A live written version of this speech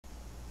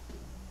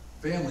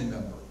family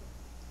member,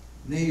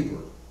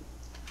 neighbor,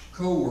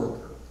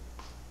 co-worker,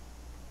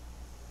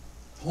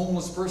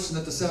 homeless person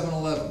at the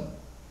 7-Eleven.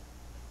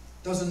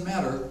 Doesn't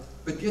matter,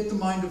 but get the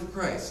mind of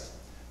Christ.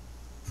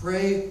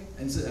 Pray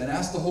and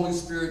ask the Holy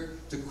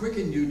Spirit to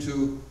quicken you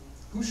to,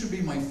 who should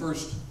be my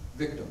first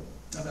victim?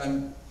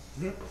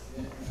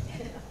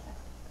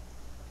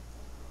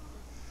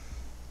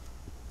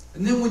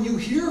 And then when you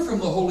hear from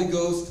the Holy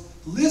Ghost,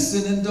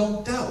 listen and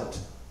don't doubt.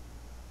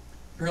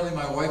 Apparently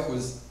my wife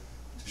was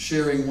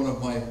sharing one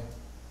of my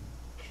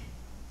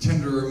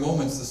tenderer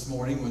moments this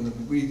morning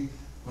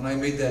when I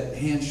made that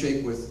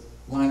handshake with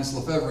Linus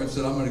Lefebvre and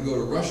said, I'm going to go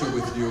to Russia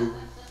with you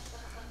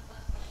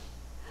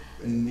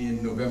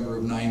in November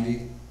of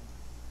 '90.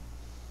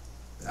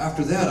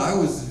 After that, I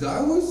was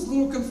a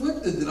little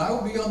conflicted that I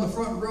would be on the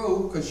front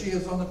row because she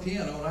is on the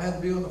piano and I had to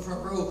be on the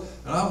front row.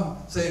 And I'm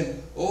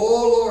saying,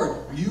 oh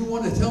Lord, you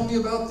want to tell me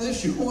about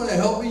this? You want to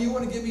help me? You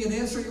want to give me an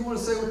answer? You want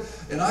to say what?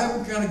 And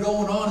I'm kind of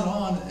going on and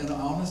on. And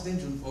honest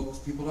engine, folks,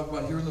 people talk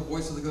about hearing the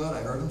voice of the God.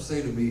 I heard him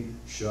say to me,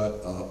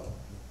 shut up.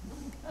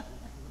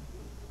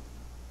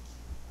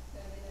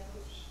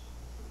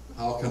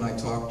 How can I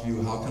talk to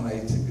you? How can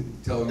I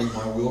tell you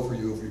my will for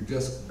you if you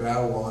just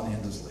battle on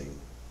endlessly?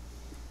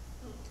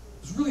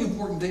 It was a really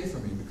important day for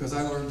me because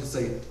I learned to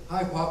say,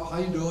 hi Pop, how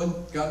you doing?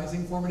 Got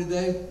anything for me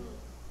today?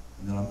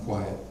 And then I'm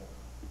quiet.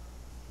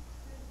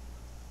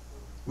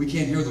 We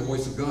can't hear the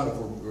voice of God if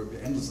we're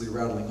endlessly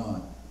rattling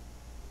on.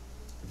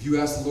 If you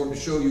ask the Lord to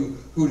show you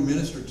who to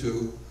minister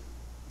to,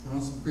 put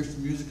on some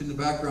Christian music in the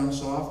background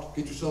soft,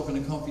 get yourself in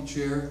a comfy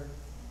chair,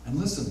 and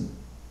listen.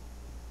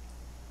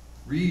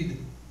 Read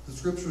the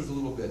scriptures a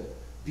little bit.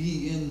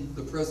 Be in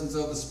the presence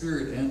of the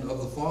Spirit and of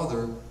the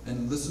Father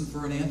and listen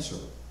for an answer.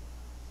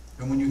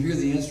 And when you hear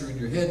the answer in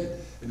your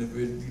head, and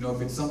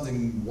if it's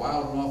something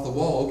wild and off the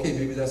wall, okay,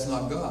 maybe that's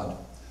not God.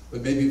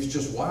 But maybe it's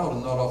just wild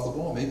and not off the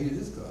wall. Maybe it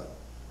is God.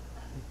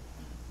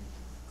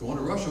 Going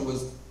to Russia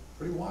was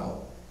pretty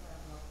wild.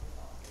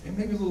 And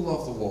maybe a little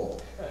off the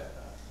wall.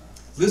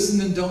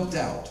 Listen and don't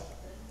doubt.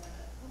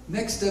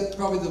 Next step,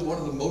 probably one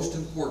of the most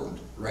important.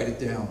 Write it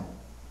down.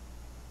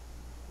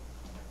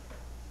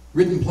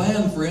 Written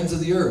plan for ends of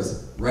the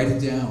earth. Write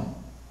it down.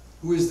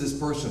 Who is this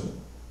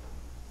person?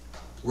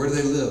 Where do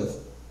they live?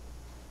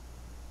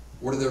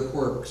 What are their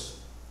quirks?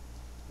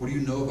 What do you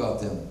know about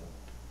them?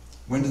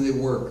 When do they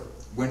work?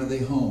 When are they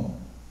home?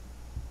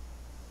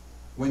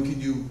 When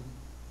can you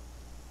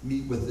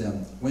meet with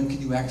them? When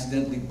can you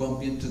accidentally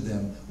bump into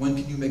them? When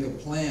can you make a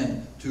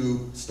plan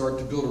to start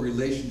to build a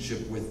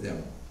relationship with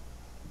them?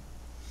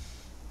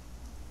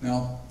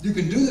 Now, you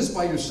can do this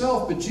by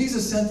yourself, but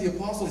Jesus sent the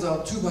apostles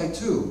out 2 by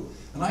 2.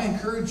 And I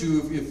encourage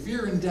you, if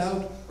fear and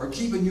doubt are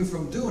keeping you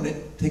from doing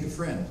it, take a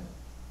friend.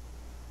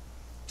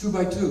 2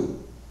 by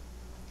 2.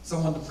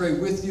 Someone to pray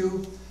with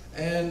you,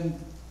 and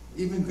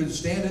even could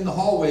stand in the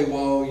hallway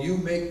while you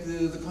make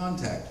the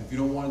contact if you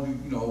don't want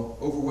to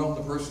overwhelm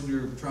the person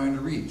you're trying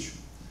to reach.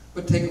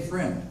 But take a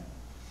friend.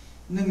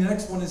 And then the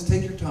next one is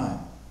take your time.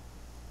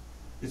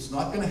 It's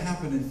not going to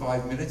happen in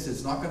 5 minutes.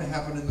 It's not going to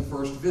happen in the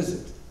first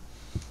visit.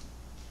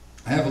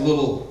 I have a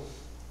little,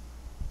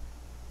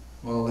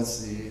 well, let's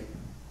see,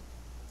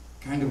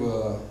 kind of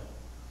a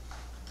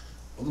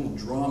little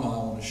drama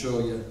I want to show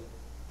you.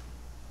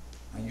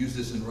 I use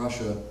this in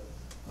Russia,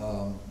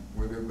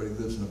 where everybody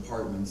lives in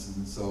apartments,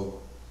 and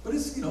so, but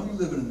it's, you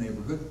live in a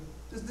neighborhood.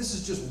 This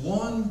is just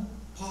one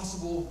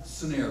possible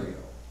scenario,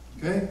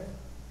 okay?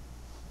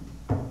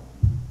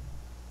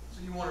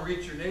 So you want to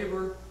reach your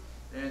neighbor,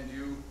 and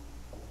you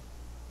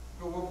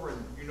go over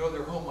and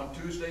they're home on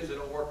Tuesdays, they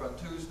don't work on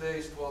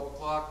Tuesdays, 12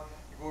 o'clock,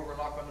 you go over and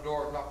knock on the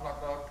door, knock,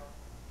 knock, knock.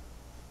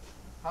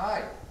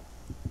 Hi.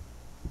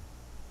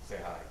 Say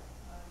hi.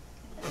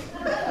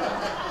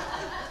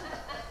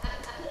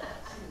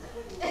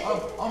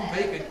 I'm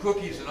baking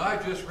cookies and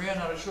I just ran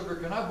out of sugar.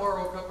 Can I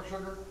borrow a cup of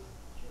sugar?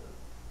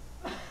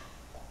 Sure.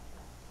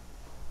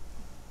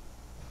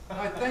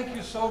 I thank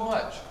you so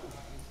much.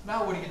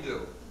 Now what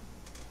do?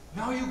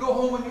 Now you go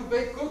home and you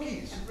bake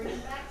cookies.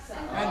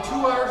 And 2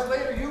 hours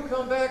later you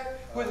come back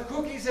with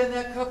cookies and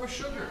that cup of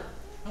sugar.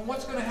 And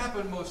what's going to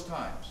happen most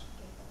times?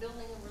 Building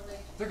a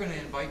relationship. They're going to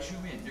invite you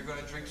in. You're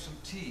going to drink some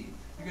tea.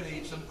 You're going to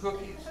eat some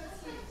cookies.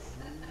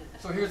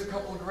 So here's a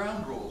couple of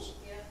ground rules.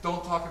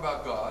 Don't talk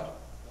about God.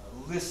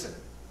 Listen.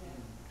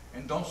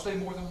 And don't stay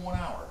more than 1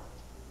 hour.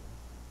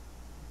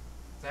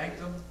 Thank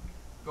them.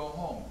 Go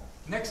home.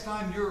 Next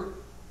time you're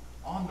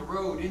on the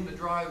road, in the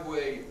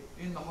driveway,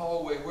 in the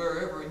hallway,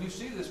 wherever, and you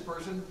see this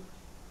person,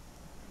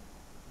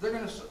 they're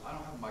going to, I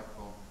don't have a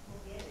microphone.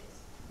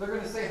 They're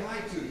going to say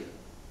hi to you.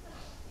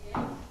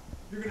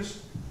 You're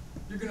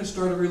going to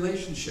start a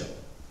relationship.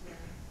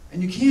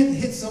 And you can't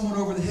hit someone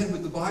over the head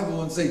with the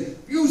Bible and say,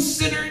 you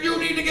sinner, you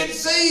need to get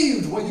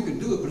saved. Well, you can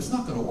do it, but it's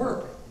not going to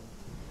work.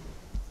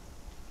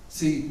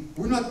 See,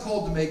 we're not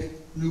called to make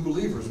new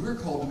believers. We're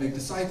called to make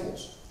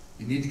disciples.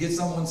 You need to get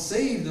someone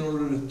saved in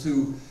order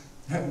to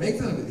have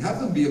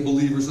them be a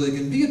believer so they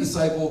can be a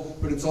disciple,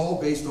 but it's all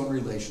based on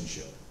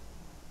relationship.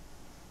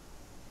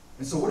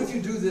 And so what if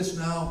you do this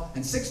now,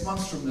 and 6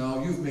 months from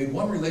now, you've made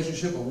one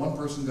relationship and one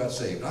person got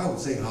saved? I would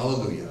say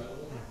hallelujah.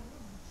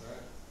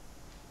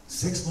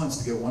 6 months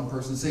to get one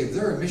person saved.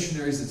 There are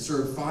missionaries that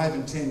served 5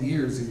 and 10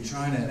 years in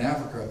China and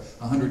Africa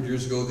 100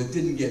 years ago that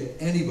didn't get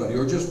anybody,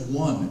 or just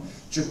one.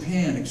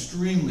 Japan,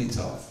 extremely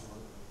tough.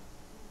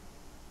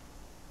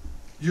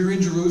 You're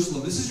in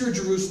Jerusalem. This is your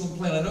Jerusalem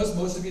plan. I notice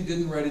most of you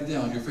didn't write it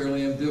down. You're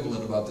fairly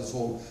ambivalent about this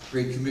whole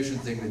Great Commission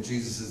thing that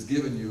Jesus has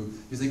given you.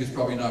 You think it's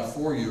probably not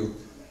for you.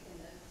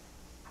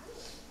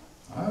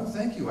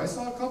 Thank you. I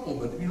saw a couple,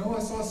 but I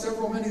saw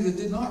several many that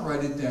did not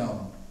write it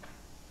down.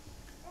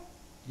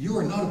 You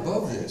are not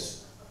above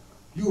this.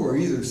 You are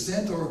either a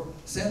sent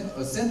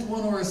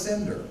one or a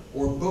sender,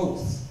 or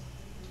both.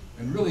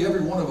 And really every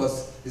one of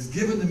us is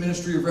given the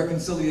ministry of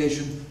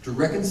reconciliation to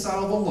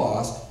reconcile the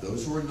lost,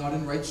 those who are not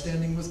in right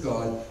standing with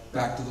God,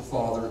 back to the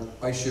Father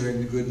by sharing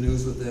the good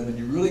news with them. And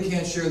you really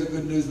can't share the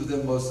good news with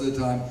them most of the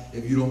time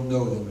if you don't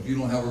know them, if you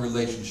don't have a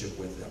relationship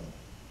with them.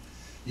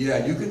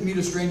 Yeah, you could meet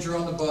a stranger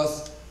on the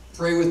bus,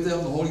 pray with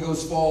them, the Holy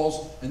Ghost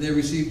falls, and they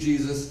receive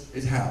Jesus.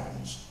 It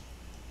happens.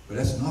 But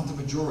that's not the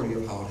majority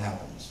of how it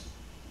happens.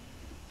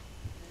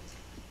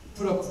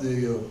 Put up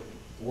the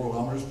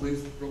worldometers,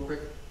 please, real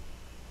quick.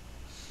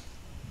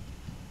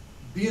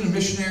 Being a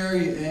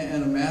missionary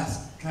and a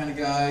math kind of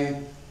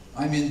guy,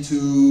 I'm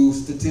into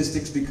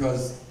statistics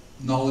because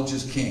knowledge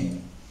is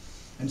king.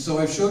 And so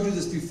I've showed you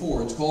this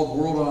before. It's called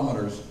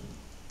worldometers.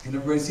 Can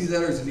everybody see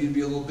that, or does it need to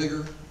be a little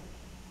bigger?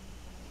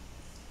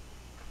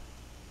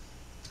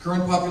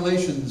 Current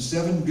population,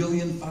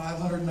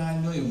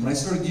 7,509,000,000. When I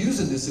started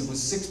using this, it was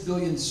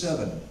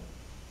 6,000,000,007.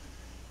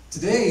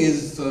 Today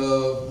is,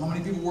 how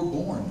many people were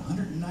born?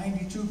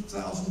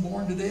 192,000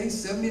 born today,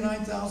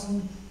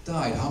 79,000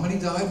 died. How many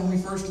died when we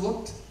first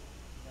looked?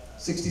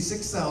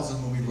 66,000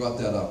 when we brought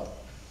that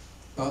up.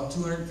 About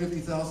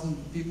 250,000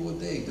 people a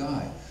day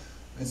die.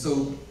 And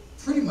so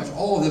pretty much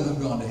all of them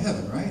have gone to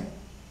heaven, right?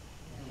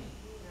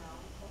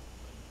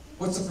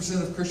 What's the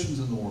percent of Christians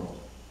in the world?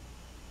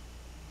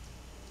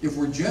 If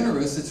we're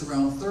generous, it's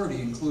around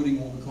 30, including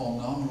what we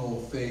call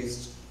nominal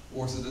faiths,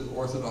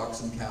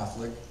 Orthodox and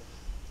Catholic.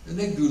 And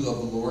they do love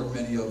the Lord,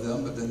 many of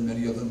them, but then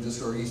many of them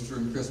just are Easter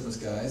and Christmas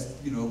guys,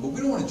 but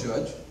we don't want to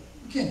judge.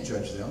 We can't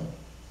judge them.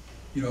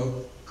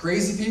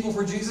 Crazy people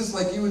for Jesus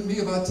like you and me,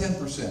 about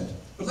 10%.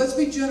 But let's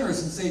be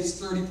generous and say it's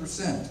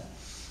 30%.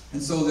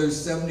 And so there's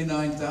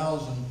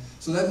 79,000.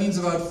 So that means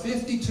about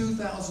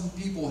 52,000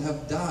 people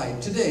have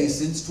died today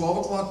since 12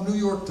 o'clock New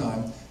York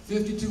time.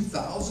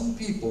 52,000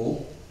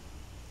 people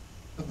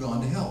have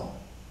gone to hell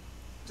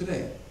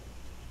today.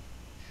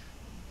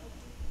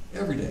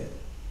 Every day.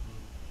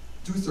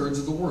 2/3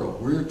 of the world.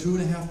 We're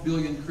 2.5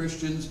 billion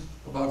Christians,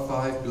 about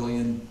 5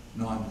 billion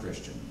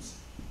non-Christians.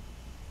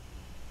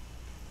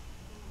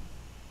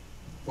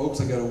 Folks,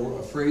 I got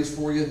a phrase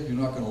for you. You're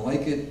not going to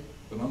like it,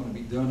 but I'm going to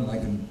be done and I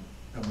can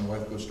have my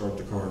wife go start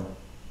the car.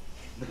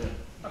 We have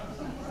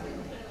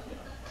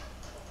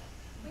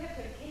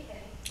to have cake.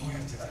 Oh, we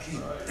have to have a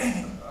cake.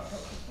 Dang it.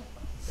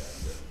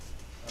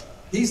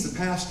 He's the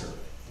pastor.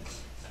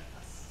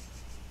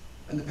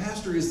 And the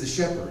pastor is the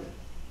shepherd.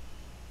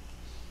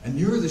 And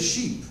you're the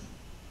sheep.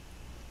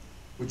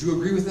 Would you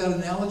agree with that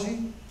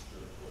analogy?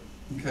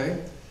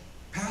 Okay.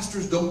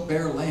 Pastors don't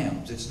bear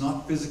lambs. It's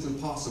not physically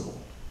possible.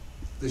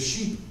 The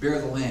sheep bear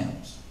the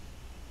lambs.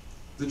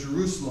 The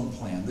Jerusalem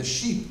plan. The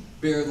sheep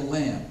bear the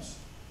lambs.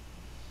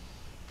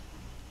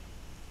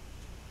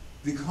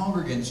 The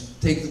congregants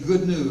take the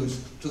good news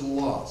to the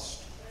lost.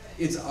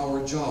 It's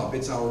our job.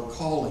 It's our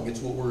calling. It's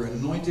what we're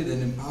anointed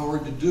and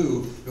empowered to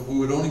do if we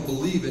would only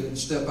believe it and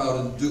step out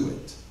and do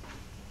it.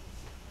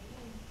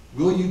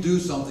 Will you do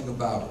something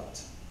about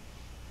it?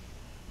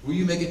 Will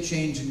you make a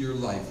change in your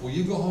life? Will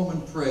you go home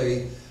and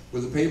pray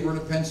with a paper and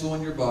a pencil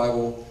in your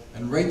Bible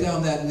and write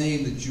down that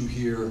name that you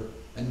hear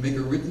and make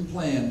a written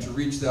plan to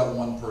reach that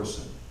one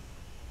person?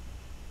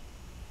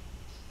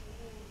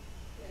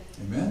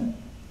 Amen?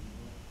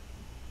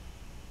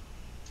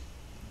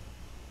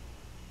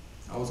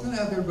 I was going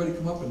to have everybody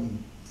come up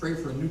and pray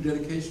for a new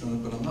dedication on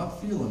it, but I'm not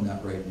feeling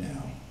that right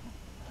now.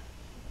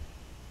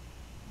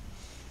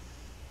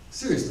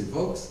 Seriously,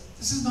 folks,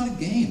 this is not a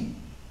game.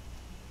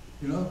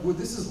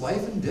 This is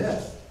life and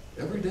death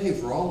every day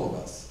for all of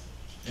us.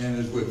 And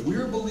if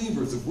we're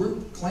believers, if we're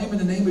claiming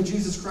the name of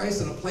Jesus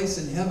Christ in a place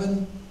in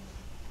heaven,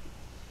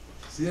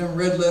 see them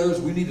red letters?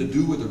 We need to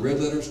do what the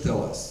red letters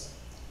tell us.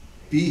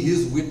 Be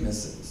His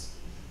witnesses.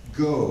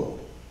 Go.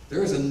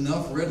 There's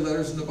enough red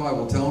letters in the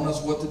Bible telling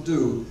us what to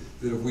do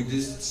that if we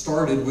just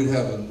started, we'd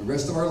have the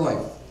rest of our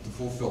life to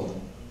fulfill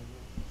them.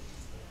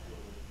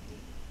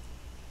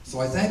 So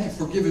I thank you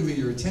for giving me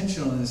your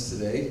attention on this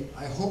today.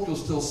 I hope you'll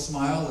still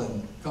smile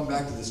and come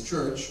back to this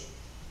church.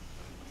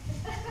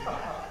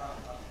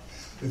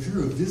 If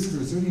you're a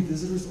visitor, is there any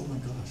visitors? Oh my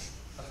gosh.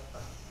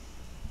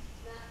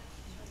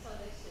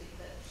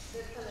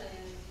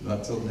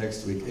 Not till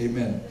next week.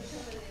 Amen.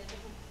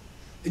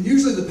 And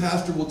usually the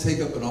pastor will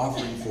take up an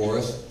offering for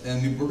us,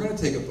 and we're going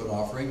to take up an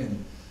offering.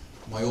 And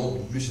my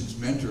old missions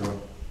mentor,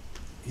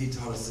 he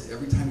taught us that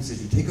every time he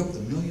says, you take up the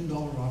 $1 million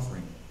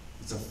offering.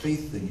 It's a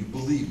faith thing. You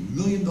believe. $1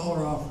 million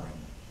offering.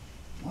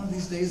 One of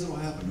these days it will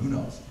happen. Who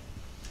knows?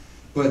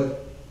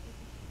 But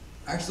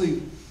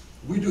actually,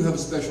 we do have a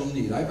special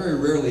need. I very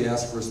rarely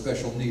ask for a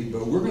special need,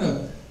 but we're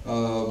going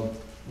to,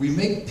 we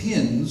make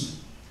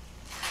pins.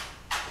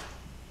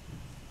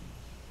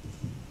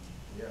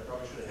 Yeah, I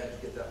probably should have had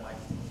to get that mic.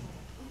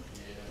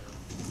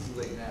 Yeah, too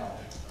late now.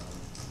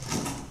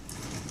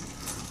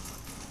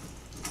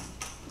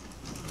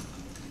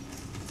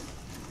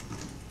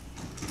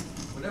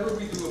 Whenever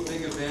we do a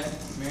big event,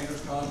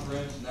 Commanders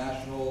Conference,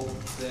 national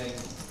thing,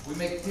 we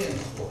make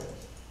pins for it.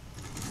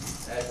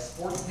 At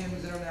Sports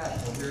Pins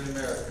International here in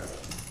America.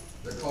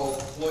 They're called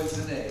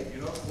Cloisonné.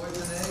 You know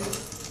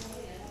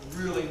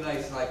Cloisonné? Really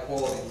nice, high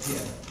quality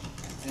pin.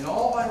 And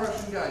all my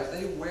Russian guys,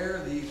 they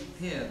wear these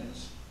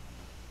pins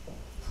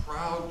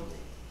proudly.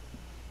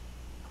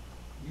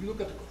 You look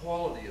at the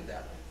quality of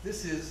that.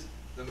 This is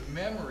the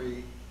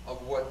memory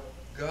of what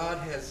God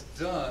has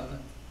done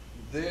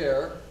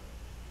there.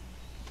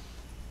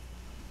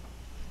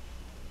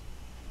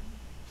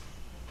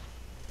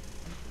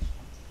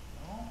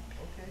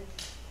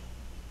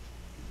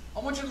 I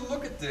want you to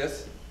look at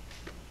this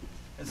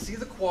and see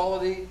the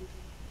quality,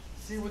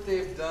 see what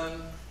they've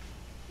done,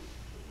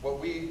 what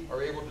we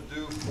are able to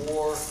do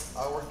for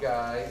our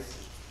guys.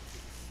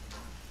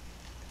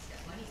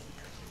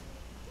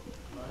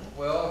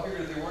 Well, I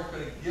figured if they weren't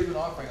going to give an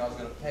offering, I was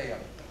going to pay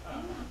them.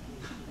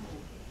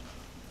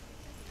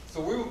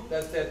 So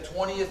that's that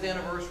 20th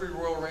anniversary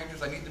Royal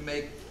Rangers. I need to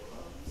make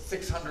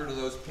 600 of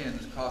those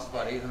pins. Cost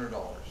about $800.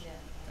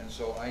 And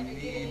so I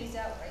need...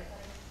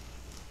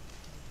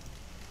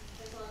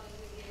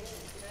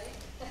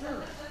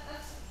 Sure.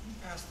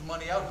 Pass the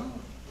money out. Who?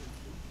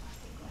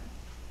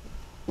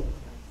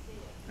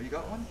 Oh, you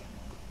got one?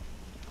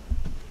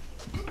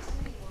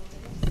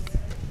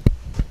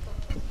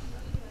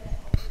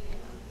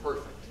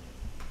 Perfect.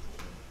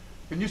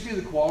 Can you see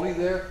the quality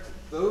there?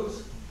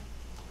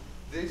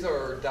 These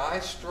are die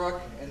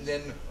struck and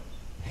then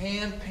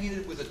hand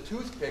painted with a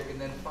toothpick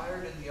and then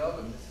fired in the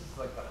oven. This is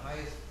like the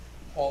highest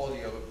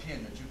quality of a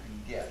pin that you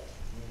can get.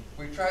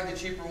 We've tried the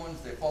cheaper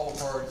ones. They fall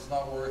apart. It's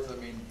not worth it.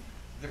 I mean,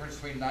 difference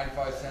between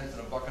 95 cents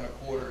and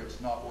 $1.25,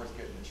 it's not worth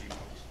getting the cheap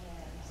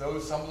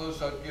ones. Some of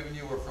those I've given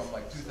you are from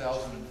like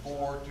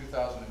 2004,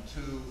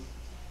 2002.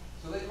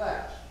 So they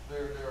last.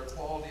 They're a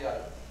quality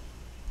item.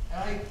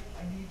 And I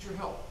need your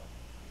help.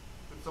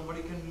 If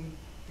somebody can,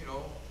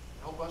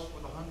 help us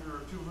with 100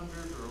 or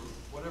 200 or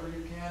whatever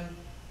you can,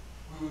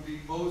 we would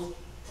be most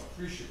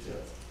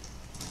appreciative.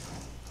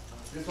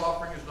 This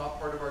offering is not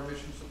part of our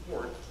mission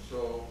support,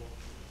 so,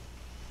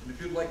 and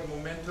if you'd like a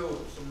memento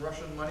of some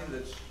Russian money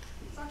it's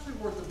actually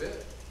worth a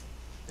bit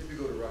if you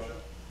go to Russia.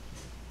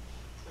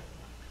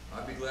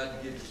 I'd be glad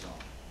to give you some.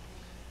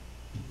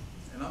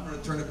 And I'm going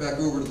to turn it back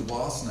over to the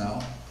boss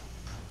now.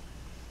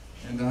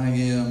 And I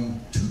am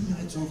 2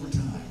 minutes over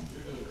time.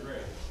 You're doing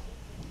great.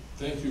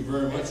 Thank you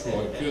very much,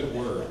 Roy. Good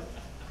word.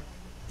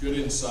 Good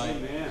insight.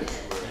 Amen.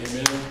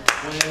 Amen.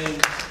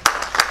 Planning.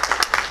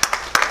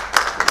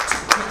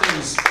 Two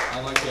things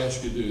I'd like to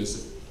ask you to do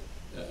is,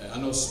 I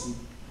know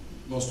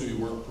most of you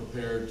weren't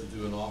prepared to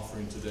do an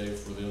offering today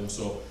for them,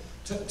 so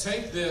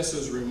take this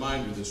as a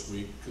reminder this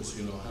week, because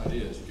you know how it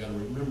is. You've got to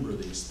remember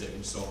these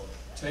things. So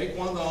take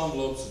one of the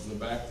envelopes that's in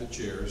the back of the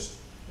chairs,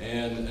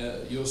 and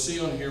you'll see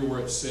on here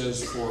where it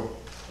says for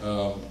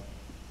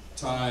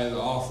tithe,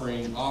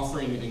 offering.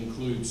 Offering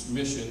includes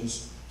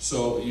missions.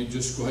 So you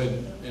just go ahead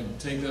and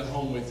take that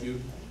home with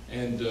you.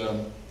 And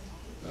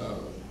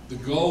the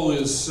goal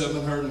is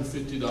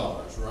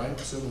 $750, right?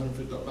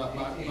 $750. By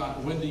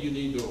when do you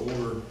need to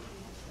order?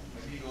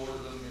 Maybe you order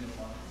them in a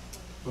month.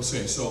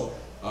 Okay, so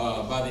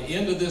by the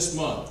end of this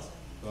month,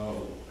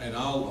 and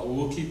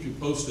we'll keep you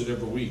posted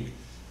every week,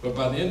 but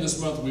by the end of this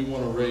month we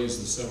want to raise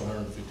the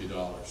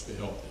 $750 to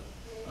help them.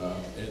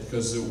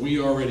 Because we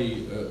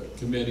already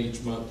commit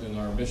each month in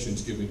our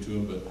missions giving to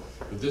them,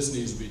 but this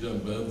needs to be done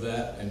above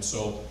that. And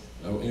so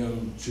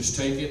just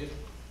take it.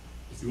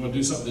 If you want to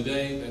do something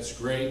today, that's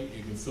great.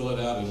 You can fill it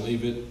out and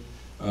leave it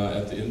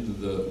at the end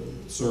of the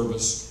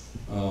service.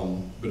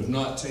 But if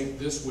not, take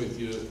this with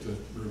you to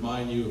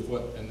remind you of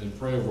what, and then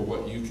pray over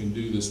what you can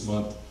do this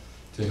month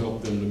to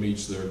help them to meet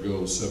their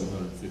goal of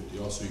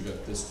 $750. Also, you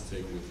got this to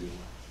take with you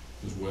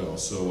as well.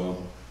 So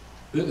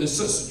it's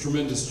such a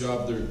tremendous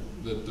job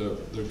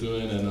they're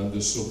doing, and I'm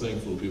just so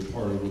thankful to be a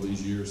part of it over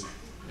these years.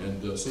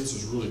 And so this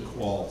is really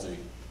quality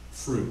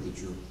fruit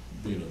that you're,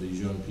 these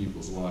young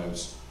people's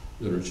lives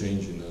that are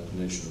changing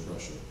the nation of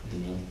Russia.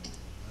 Amen.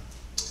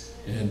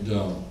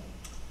 And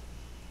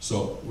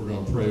so we're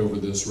going to pray over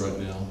this right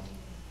now.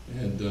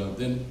 And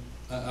then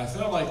I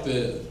felt like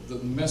the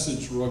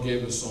message Roy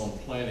gave us on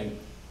planning,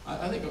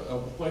 I think a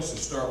place to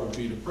start would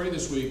be to pray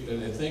this week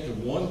and think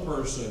of one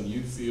person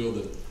you feel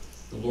that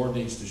the Lord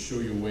needs to show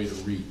you a way to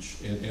reach.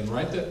 And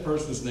write that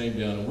person's name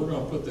down, and we're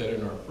going to put that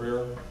in our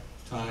prayer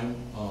time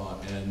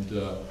and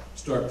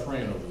start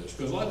praying over this.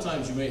 Because a lot of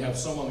times you may have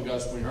someone that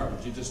God's put in your heart,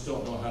 but you just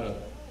don't know how to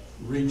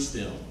reach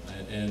them.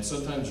 And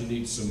sometimes you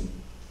need some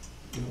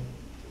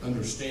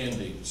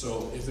understanding.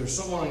 So if there's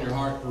someone on your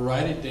heart,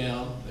 write it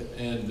down,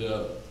 and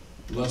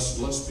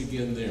let's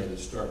begin there to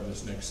start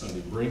this next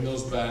Sunday. Bring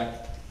those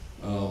back,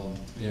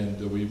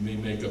 and we may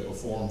make up a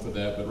form for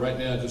that. But right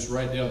now, just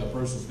write down the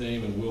person's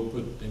name, and we'll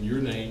put in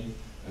your name,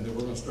 and then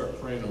we're going to start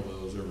praying over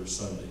those every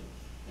Sunday,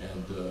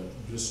 and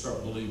just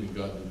start believing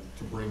God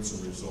to bring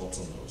some results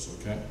on those.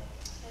 Okay?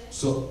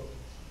 So,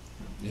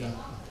 yeah,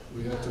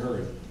 we have to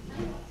hurry.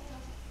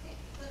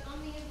 But on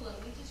the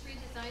envelope, we just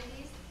redesigned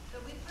these,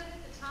 but we put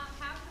at the top,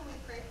 how can we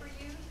pray for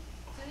you?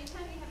 So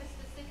anytime you have a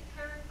specific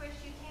prayer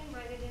request, you can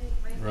write it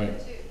in right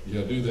there too.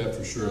 Yeah, do that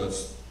for sure.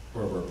 That's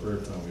part of our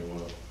prayer time. We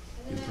want to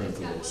And be then praying I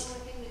for just got those. one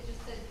more thing that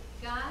just said,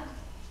 God,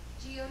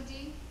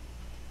 G-O-D,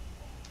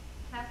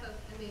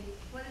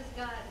 what is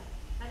God?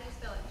 How do you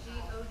spell it?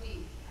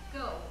 G-O-D.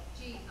 Go,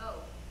 G-O.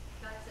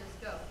 God says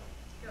go,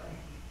 go.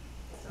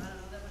 So I don't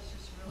know, that was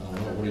just I real.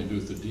 don't know, what do you do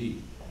with the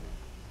D?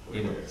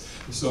 Anyway,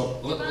 so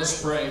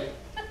let's pray.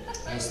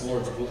 Ask the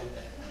Lord's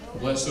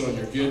blessing on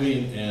your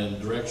giving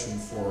and direction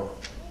for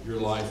your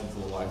life and for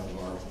the life of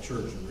our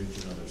church and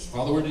reaching others.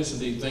 Father, we're just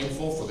indeed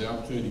thankful for the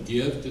opportunity to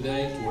give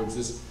today towards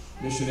this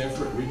mission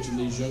effort, reaching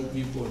these young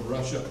people in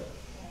Russia.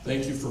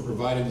 Thank you for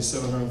providing the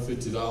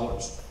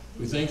 $750.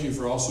 We thank you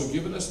for also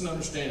giving us an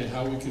understanding of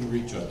how we can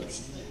reach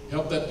others.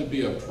 Help that to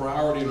be a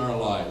priority in our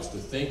lives, to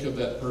think of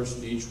that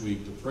person each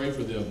week, to pray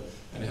for them,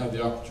 and have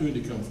the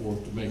opportunity to come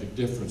forth to make a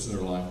difference in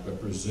their life by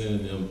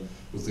presenting them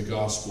with the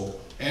gospel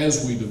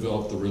as we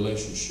develop the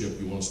relationship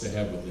you want us to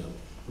have with them,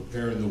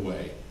 preparing the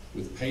way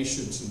with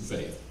patience and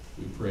faith.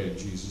 We pray in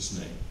Jesus'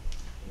 name.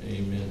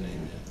 Amen,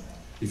 amen.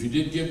 If you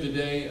did give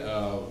today,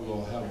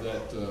 we'll have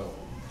that.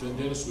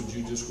 Dennis, would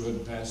you just go ahead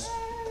and pass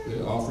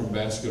the offering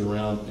basket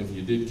around? If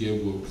you did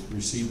give, we'll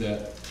receive that.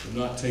 If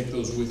not, take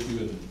those with you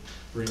and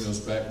bring those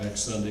back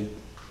next Sunday.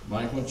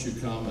 Mike, why don't you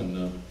come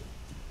and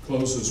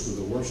close us with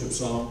a worship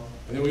song?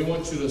 And then we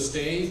want you to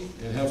stay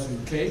and have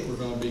some cake. We're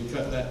going to be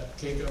cutting that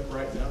cake up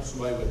right now.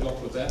 Somebody would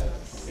help with that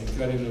and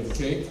cutting of the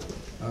cake.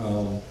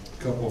 A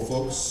couple of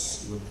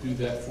folks would do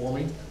that for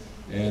me.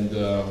 And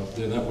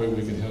then that way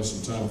we can have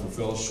some time for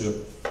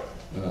fellowship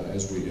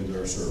as we end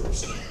our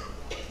service.